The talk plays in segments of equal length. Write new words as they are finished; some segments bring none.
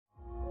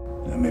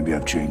maybe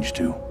I've changed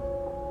too.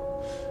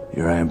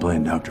 Here I am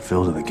playing Dr.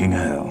 Phil to the king of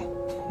hell.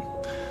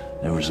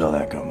 Never saw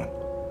that coming.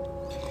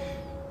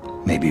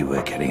 Maybe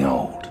we're getting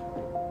old.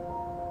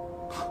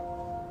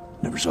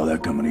 Never saw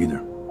that coming either.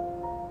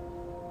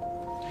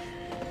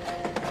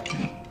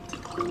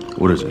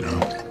 What is it,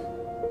 huh?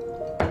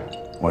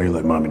 Why you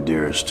let Mom and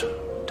Dearest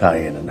tie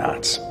you in the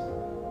knots?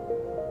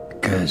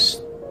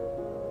 Because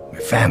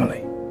we're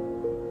family.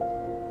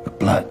 We're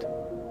blood.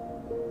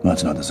 Well,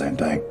 that's not the same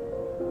thing.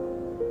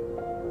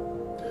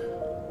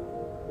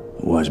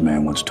 A wise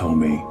man once told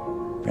me,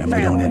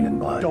 family don't end in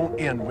blood. Don't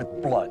end with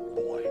blood,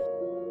 boy.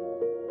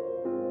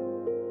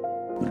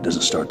 But it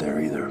doesn't start there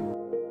either.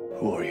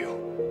 Who are you?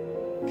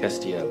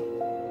 Castiel.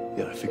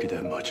 Yeah, I figured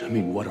that much. I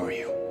mean, what are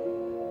you?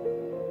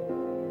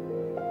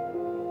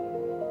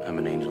 I'm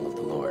an angel of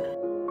the Lord.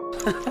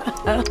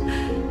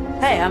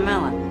 Hey, I'm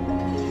Ellen.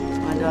 It's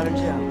my daughter,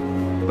 Jo.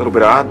 A little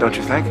bit odd, don't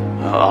you think?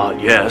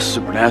 Yes,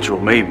 supernatural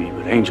maybe,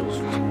 but angels,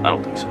 I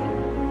don't think so.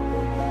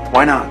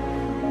 Why not?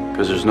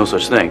 Because there's no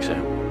such thing,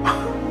 Sam.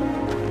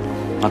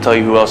 I'll tell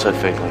you who else had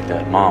faith like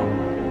that, Mom.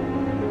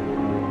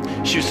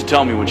 She used to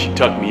tell me when she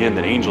tucked me in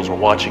that angels were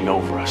watching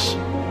over us.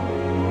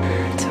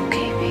 It's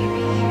okay,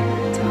 baby.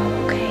 It's all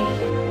okay.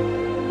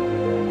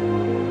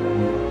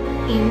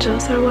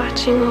 Angels are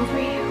watching over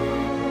you.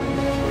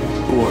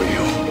 Who are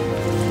you?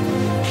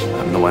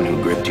 I'm the one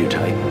who gripped you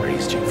tight and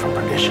raised you from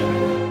perdition.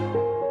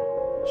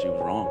 She was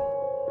wrong.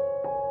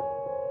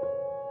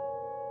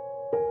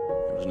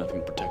 There was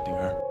nothing protecting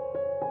her.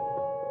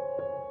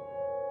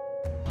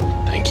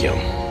 Thank you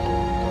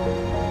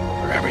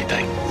for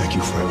everything. Thank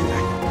you for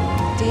everything.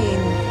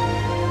 Dean,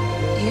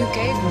 you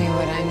gave me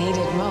what I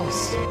needed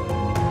most.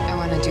 I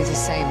want to do the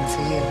same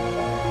for you.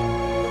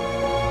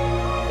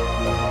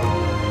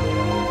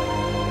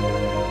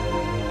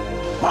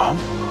 Mom?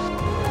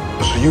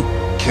 So you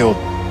killed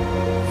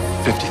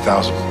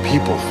 50,000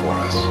 people for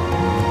us.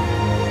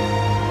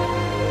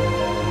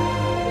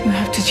 You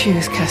have to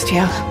choose,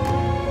 Castiel.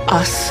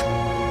 Us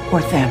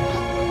or them.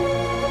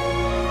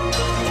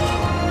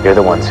 You're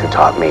the ones who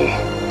taught me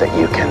that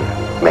you can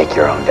make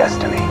your own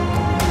destiny.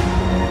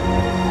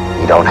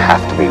 You don't have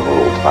to be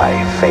ruled by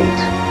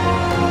fate.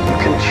 You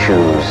can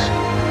choose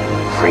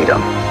freedom.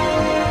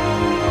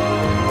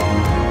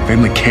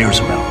 Family cares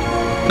about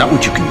you, not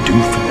what you can do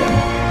for them.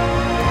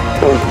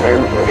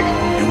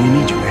 And we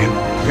need you, man.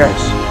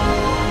 Yes.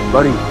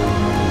 Buddy,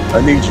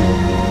 I need you.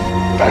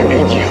 I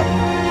need you.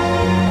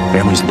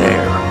 Family's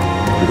there.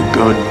 For the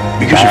good,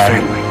 because you're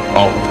family.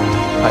 All of it.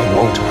 I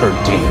won't hurt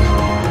Dean.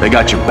 They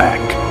got your back.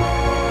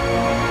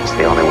 It's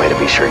the only way to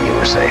be sure you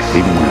were safe.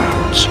 Even when it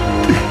hurts.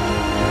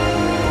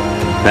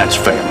 That's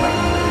family.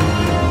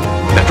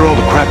 After all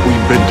the crap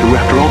we've been through,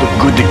 after all the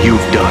good that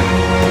you've done.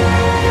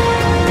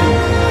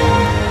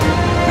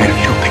 Man, if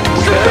you don't think that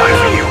we could die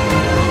for you,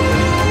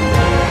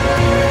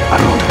 I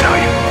don't know what to tell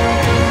you.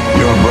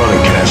 You're a brother,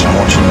 Cass, I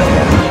want you to know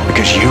that.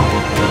 Because you,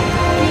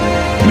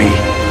 me,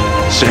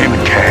 Sam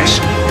and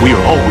Cass, we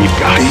are all we've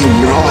got. Dean,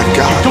 you're all I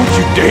got. Don't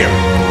you dare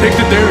think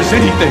that there is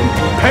anything,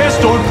 past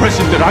or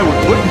present, that I would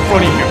put in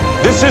front of you.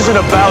 This isn't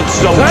about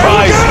some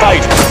prize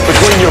fight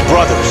between your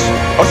brothers,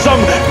 or some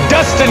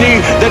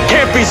destiny that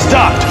can't be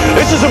stopped.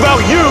 This is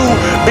about you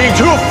being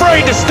too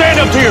afraid to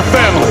stand up to your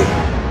family.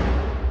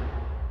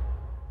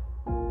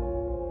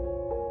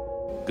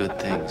 Good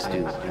things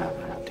do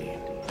happen,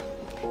 Dean.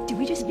 Did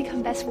we just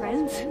become best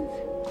friends?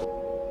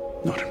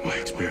 Not in my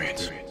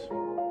experience.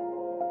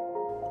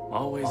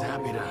 Always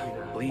happy to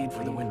bleed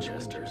for the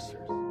Winchesters.